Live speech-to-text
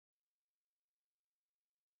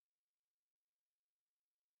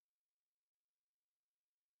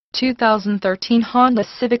2013 Honda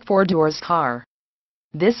Civic 4-doors car.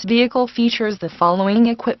 This vehicle features the following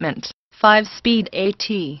equipment: 5-speed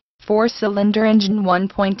AT, 4-cylinder engine,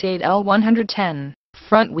 1.8L 110,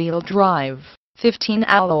 front-wheel drive, 15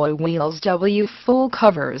 alloy wheels, W full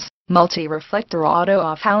covers, multi-reflector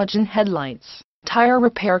auto-off halogen headlights, tire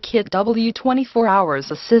repair kit, W 24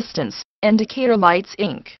 hours assistance, indicator lights,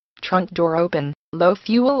 Inc., trunk door open, low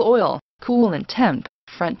fuel oil, coolant temp,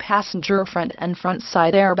 front passenger front and front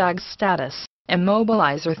side airbags status,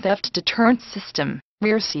 immobilizer theft deterrent system,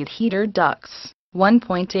 rear seat heater ducts,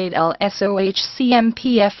 1.8L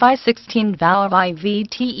SOHCMPFI 16 valve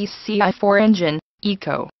IVTECI4 engine,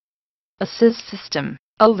 Eco Assist system,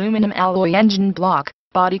 aluminum alloy engine block,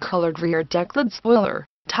 body colored rear deck lid spoiler,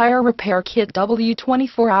 tire repair kit, W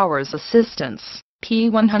 24 hours assistance,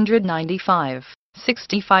 P195,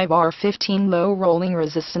 65R15 low rolling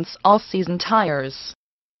resistance all-season tires.